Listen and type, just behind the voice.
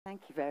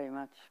Thank you very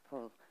much,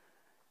 Paul.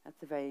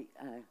 That's a very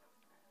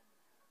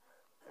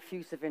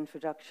effusive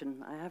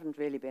introduction. I haven't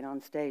really been on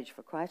stage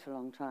for quite a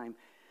long time,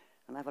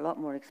 and I have a lot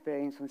more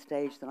experience on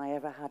stage than I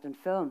ever had in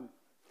film.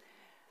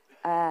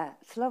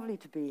 It's lovely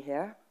to be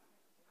here.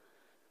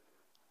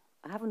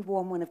 I haven't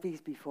worn one of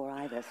these before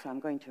either, so I'm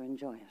going to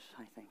enjoy it,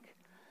 I think.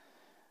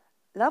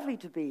 Lovely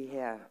to be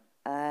here.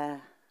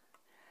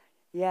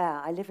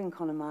 Yeah, I live in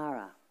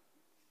Connemara,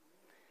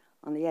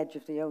 on the edge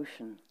of the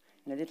ocean,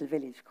 in a little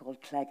village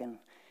called Cleggan.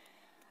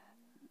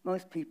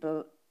 Most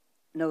people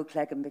know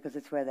Cleggan because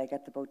it's where they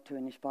get the boat to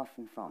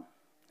Inishbofin from.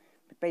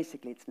 But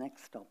basically, it's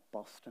next stop,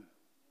 Boston.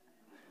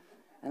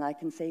 And I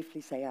can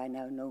safely say I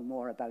now know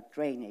more about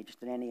drainage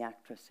than any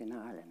actress in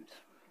Ireland.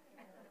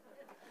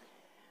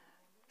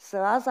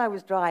 So as I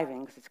was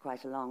driving, because it's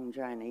quite a long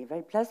journey, a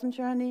very pleasant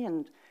journey,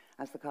 and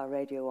as the car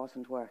radio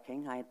wasn't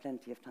working, I had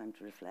plenty of time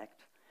to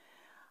reflect.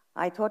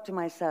 I thought to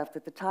myself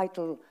that the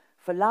title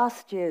for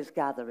last year's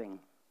gathering,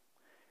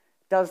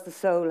 Does the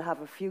Soul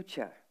Have a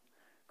Future?,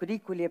 could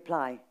equally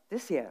apply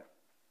this year.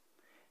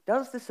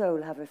 Does the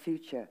soul have a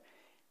future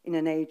in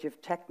an age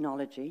of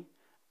technology,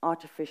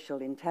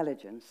 artificial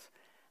intelligence,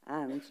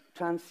 and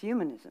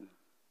transhumanism?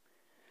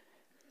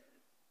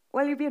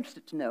 Well, you'd be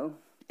interested to know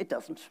it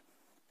doesn't.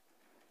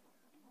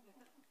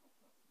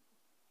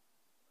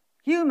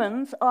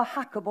 Humans are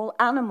hackable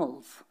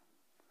animals,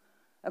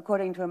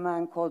 according to a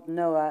man called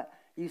Noah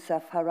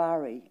Youssef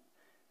Harari.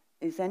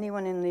 Is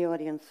anyone in the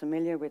audience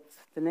familiar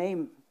with the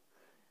name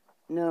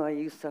Noah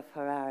Youssef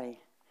Harari?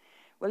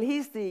 Well,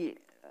 he's the,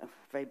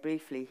 very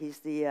briefly, he's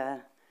the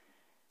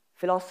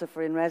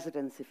philosopher in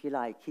residence, if you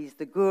like. He's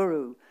the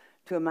guru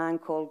to a man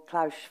called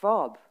Klaus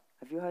Schwab.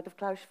 Have you heard of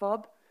Klaus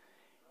Schwab?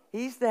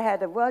 He's the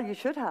head of, well, you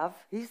should have.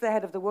 He's the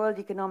head of the World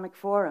Economic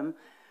Forum.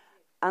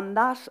 And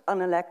that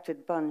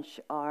unelected bunch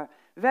are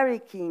very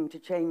keen to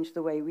change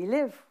the way we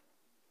live.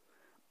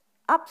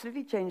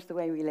 Absolutely change the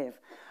way we live.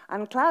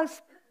 And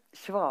Klaus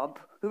Schwab,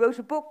 who wrote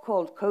a book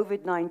called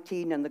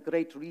COVID-19 and the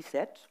Great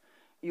Reset,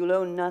 You'll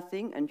Own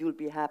Nothing and You'll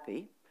Be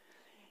Happy,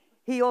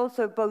 he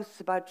also boasts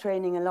about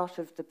training a lot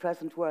of the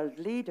present world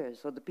leaders,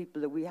 or the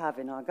people that we have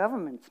in our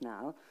governments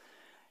now.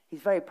 He's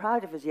very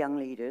proud of his young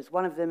leaders.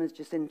 One of them is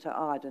Jacinta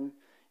Ardern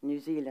in New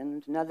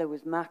Zealand. Another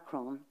was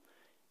Macron.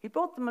 He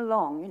brought them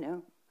along, you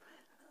know,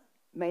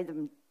 made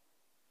them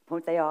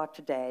what they are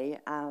today.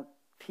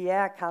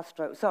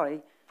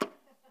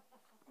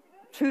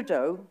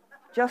 Trudeau,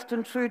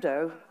 Justin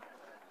Trudeau,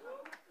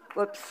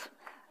 whoops,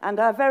 and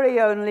our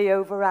very own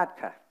Leo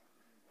Varadkar.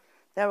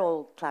 They're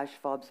all Klaus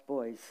Schwab's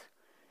boys.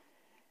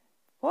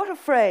 What a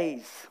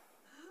phrase,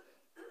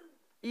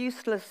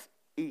 useless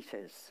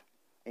eaters,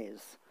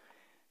 is.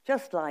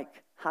 Just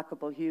like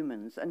hackable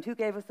humans. And who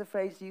gave us the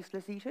phrase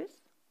useless eaters?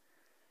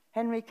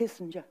 Henry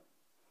Kissinger.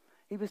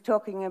 He was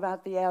talking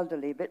about the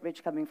elderly, a bit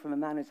rich coming from a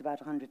man who's about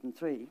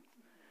 103.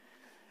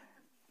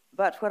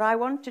 But what I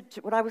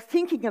was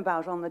thinking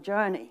about on the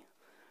journey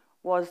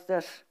was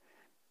that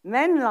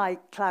men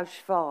like Klaus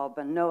Schwab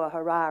and Noah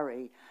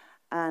Harari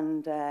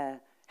and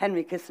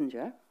Henry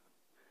Kissinger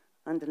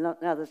and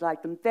others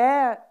like them,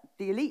 they're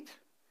the elite.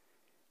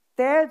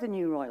 They're the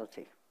new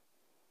royalty.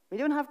 We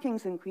don't have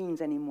kings and queens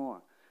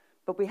anymore,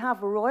 but we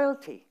have a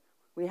royalty.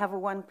 We have a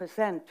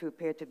 1% who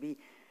appear to be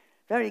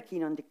very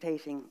keen on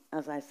dictating,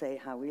 as I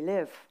say, how we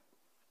live.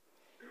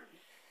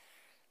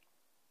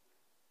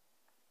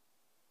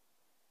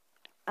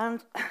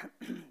 And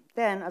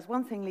then, as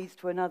one thing leads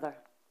to another,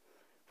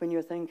 when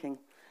you're thinking,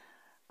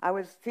 I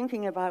was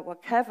thinking about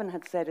what Kevin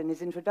had said in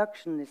his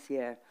introduction this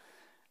year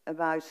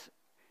about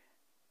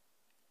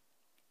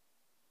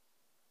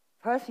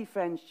Percy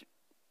French,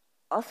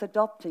 us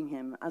adopting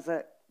him as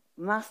a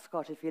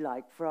mascot, if you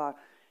like, for our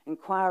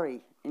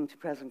inquiry into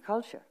present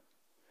culture.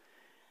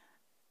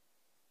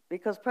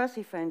 Because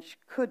Percy French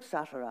could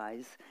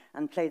satirize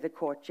and play the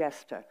court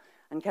jester.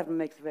 And Kevin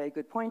makes a very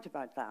good point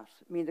about that.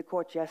 I mean, the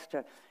court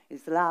jester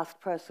is the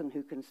last person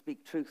who can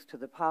speak truth to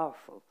the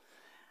powerful.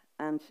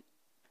 And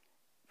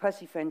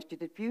Percy French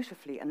did it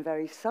beautifully and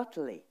very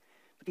subtly.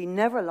 But he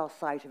never lost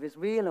sight of his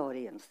real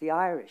audience, the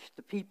Irish,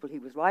 the people he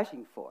was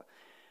writing for.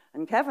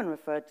 And Kevin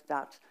referred to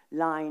that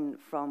line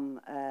from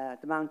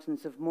The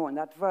Mountains of Mourne,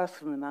 that verse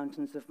from The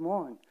Mountains of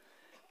Mourne,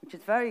 which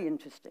is very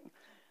interesting.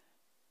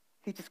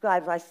 He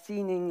describes, I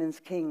seen England's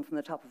king from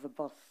the top of a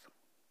bus.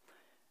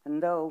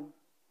 And though,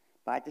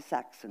 by the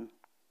Saxon,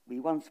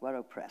 we once were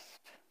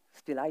oppressed,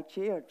 still I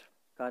cheered,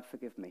 God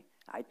forgive me,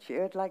 I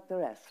cheered like the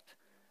rest.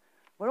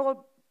 We're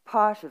all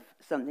part of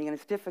something, and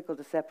it's difficult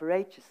to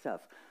separate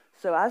yourself.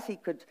 So as he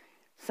could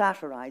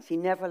satirize, he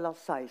never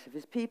lost sight of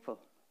his people.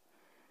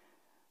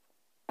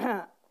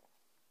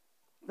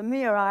 The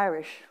mere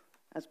Irish,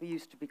 as we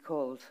used to be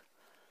called.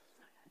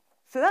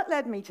 So that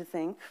led me to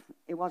think,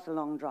 it was a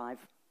long drive,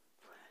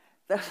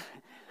 that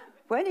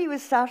when he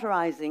was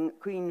satirizing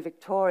Queen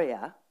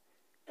Victoria,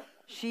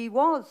 she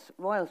was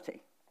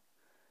royalty.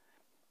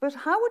 But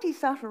how would he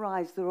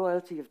satirize the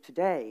royalty of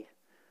today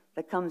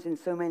that comes in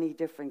so many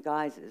different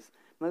guises,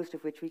 most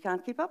of which we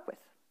can't keep up with?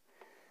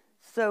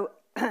 So,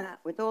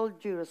 with all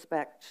due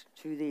respect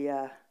to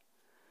the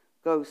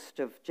ghost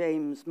of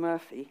James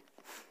Murphy,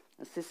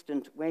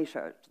 assistant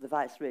waiter to the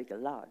Viceregal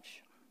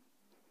Lodge.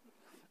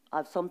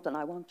 I've something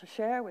I want to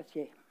share with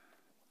you.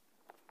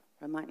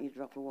 I might need a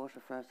drop of water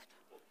first.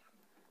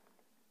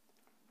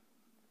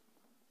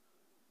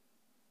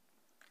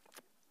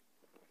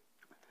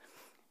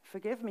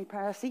 Forgive me,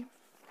 Percy.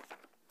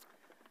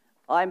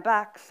 I'm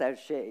back, says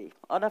she.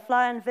 On a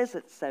flying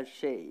visit, says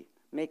she.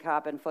 Me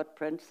carbon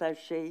footprint, says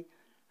she,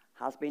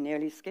 has been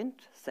nearly skint,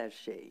 says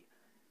she.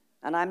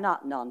 And I'm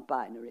not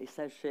non-binary,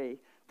 says she.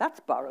 That's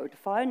borrowed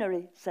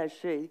finery, says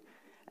she.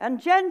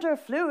 And gender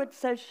fluid,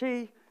 says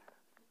she.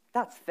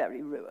 That's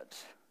very rude,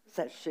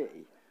 says she.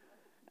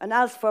 And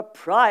as for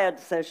pride,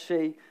 says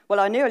she, well,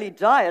 I nearly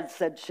died,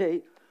 said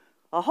she.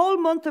 A whole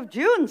month of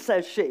June,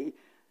 says she.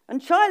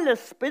 And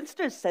childless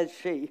spinsters, says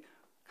she,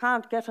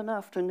 can't get an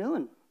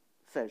afternoon,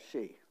 says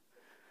she.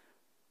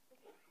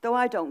 Though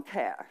I don't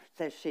care,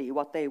 says she,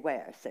 what they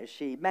wear, says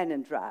she. Men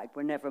in drag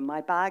were never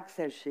my bag,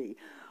 says she.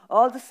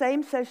 All the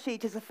same, says she,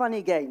 'tis a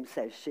funny game,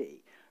 says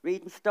she.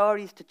 Reading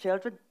stories to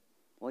children,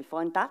 I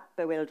find that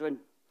bewildering.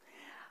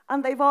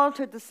 And they've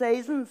altered the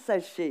seasons,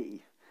 says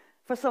she,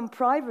 for some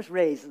private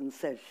reasons,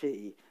 says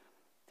she.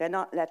 They're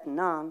not letting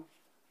on,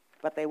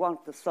 but they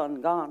want the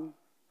sun gone.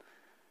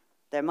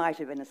 There might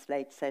have been a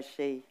slate, says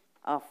she,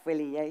 off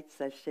Willie Yates,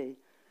 says she.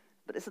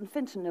 But isn't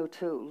Fintan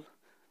O'Toole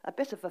a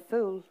bit of a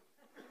fool?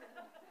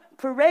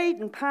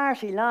 Parading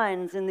party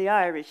lines in the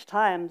Irish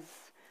Times,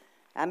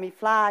 and me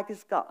flag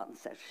is gone,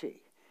 says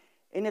she.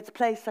 In its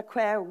place a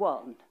queer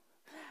one.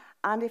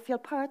 And if you'll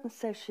pardon,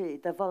 says she,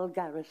 the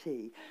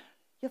vulgarity,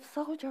 you've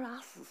sold your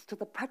asses to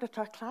the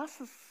predator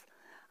classes.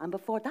 And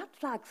before that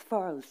flag's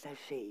furled, says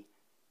she,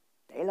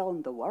 they'll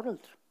own the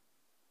world.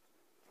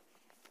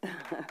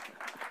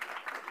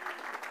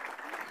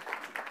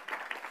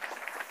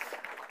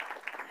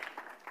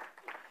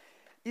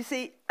 You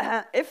see,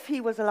 if he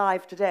was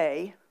alive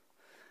today,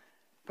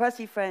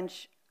 Percy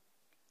French,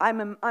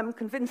 I'm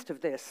convinced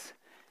of this.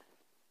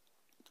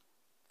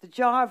 The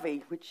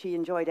Jarvey, which he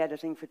enjoyed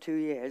editing for 2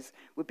 years,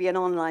 would be an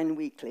online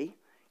weekly.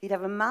 He'd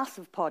have a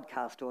massive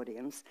podcast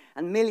audience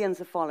and millions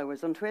of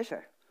followers on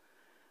Twitter.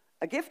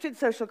 A gifted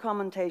social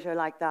commentator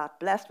like that,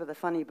 blessed with a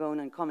funny bone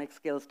and comic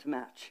skills to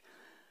match.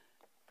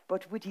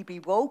 But would he be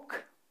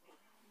woke,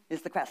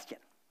 is the question.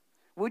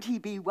 Would he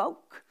be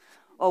woke,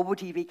 or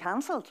would he be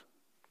cancelled?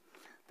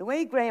 The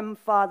way Graham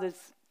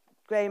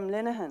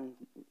Linehan,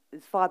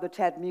 his Father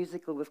Ted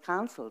musical, was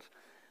cancelled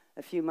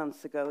a few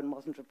months ago and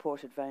wasn't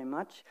reported very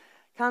much.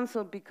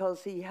 Cancelled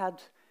because he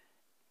had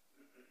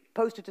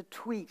posted a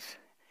tweet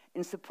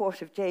in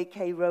support of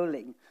J.K.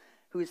 Rowling,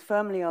 who is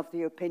firmly of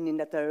the opinion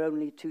that there are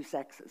only two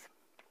sexes.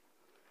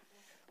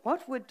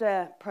 What would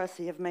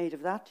Percy have made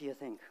of that, do you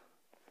think?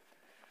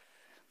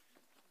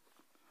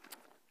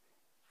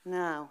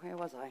 Now, where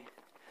was I?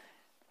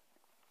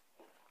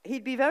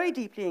 He'd be very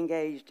deeply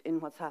engaged in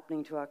what's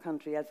happening to our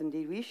country, as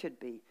indeed we should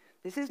be.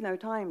 This is no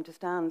time to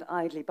stand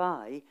idly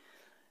by.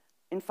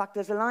 In fact,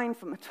 there's a line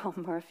from a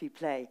Tom Murphy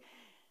play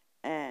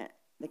that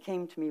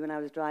came to me when I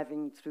was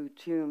driving through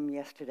Tuam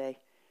yesterday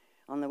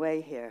on the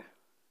way here.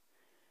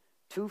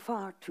 Too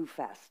far, too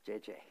fast,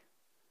 JJ.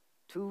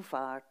 Too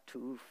far,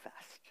 too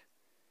fast.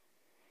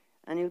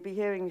 And you'll be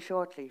hearing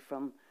shortly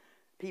from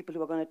people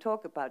who are going to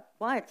talk about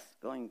why it's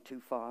going too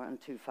far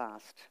and too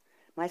fast.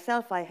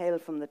 Myself, I hail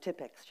from the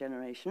Tipex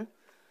generation,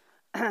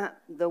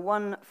 the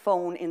one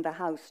phone in the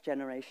house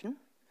generation.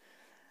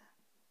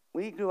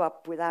 We grew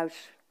up without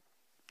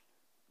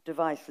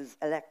devices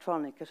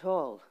electronic at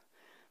all.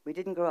 We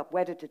didn't grow up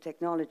wedded to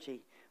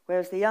technology,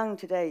 whereas the young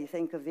today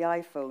think of the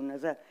iPhone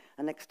as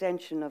an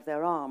extension of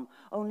their arm.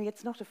 Only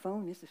it's not a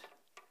phone, is it?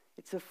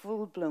 It's a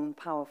full-blown,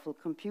 powerful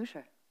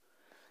computer.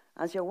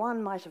 As your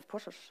one might have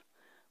put it,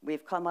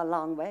 we've come a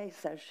long way,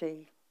 says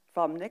she,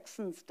 from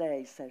Nixon's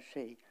day, says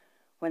she.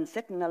 When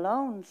sitting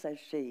alone, says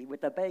she,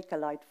 with a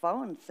Bakelite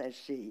phone, says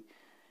she,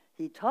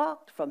 he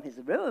talked from his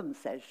room,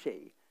 says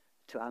she,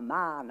 to a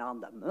man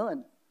on the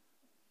moon.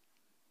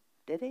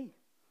 Did he?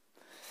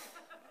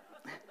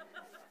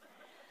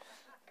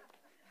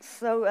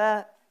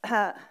 So,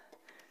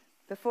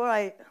 before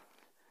I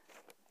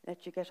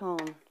let you get on,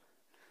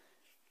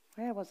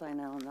 where was I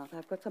now on that?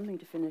 I've got something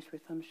to finish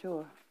with, I'm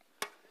sure.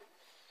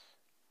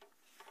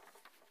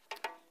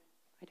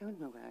 I don't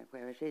know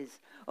where it is.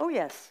 Oh,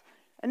 yes.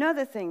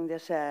 Another thing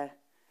that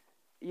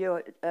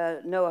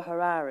Noah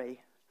Harari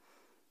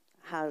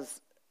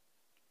has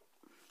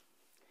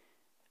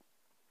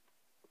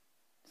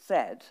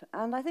said,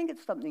 and I think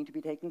it's something to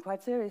be taken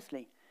quite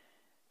seriously.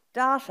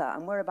 Data,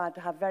 and we're about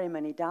to have very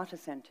many data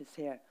centres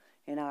here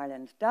in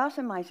Ireland,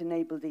 data might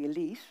enable the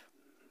elite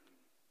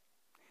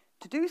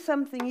to do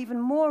something even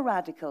more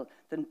radical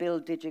than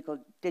build digital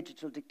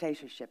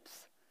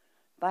dictatorships.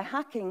 By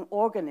hacking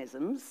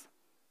organisms,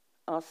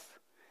 us,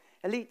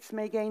 elites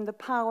may gain the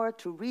power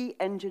to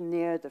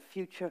re-engineer the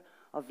future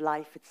of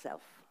life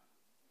itself.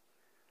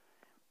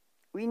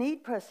 We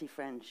need Percy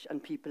French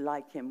and people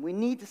like him. We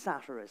need the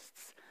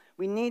satirists.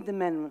 We need the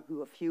men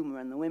who have humour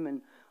and the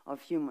women of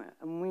humour.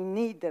 And we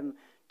need them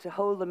to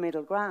hold the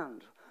middle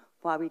ground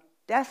while we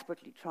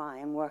desperately try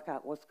and work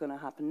out what's going to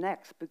happen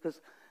next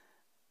because,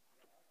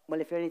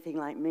 well, if you're anything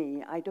like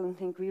me, I don't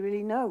think we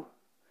really know.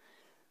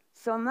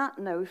 So on that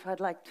note, I'd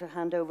like to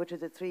hand over to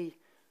the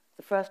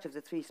first of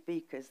the three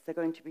speakers. They're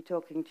going to be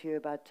talking to you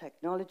about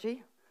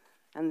technology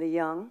and the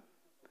young.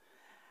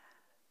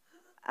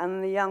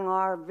 And the young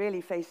are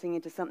really facing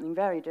into something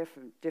very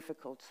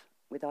difficult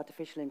with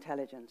artificial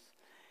intelligence,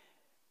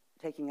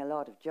 taking a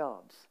lot of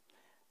jobs.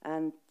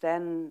 And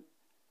then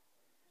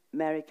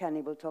Mary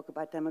Kenny will talk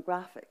about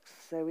demographics.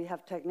 So we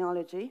have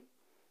technology,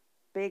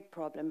 big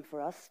problem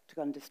for us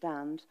to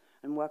understand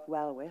and work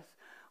well with.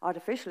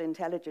 Artificial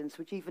intelligence,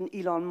 which even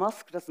Elon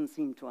Musk doesn't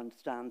seem to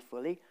understand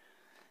fully.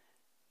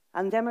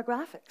 And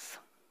demographics.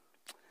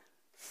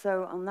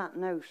 So on that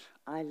note,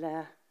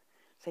 I'll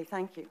say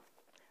thank you.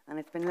 And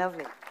it's been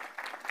lovely.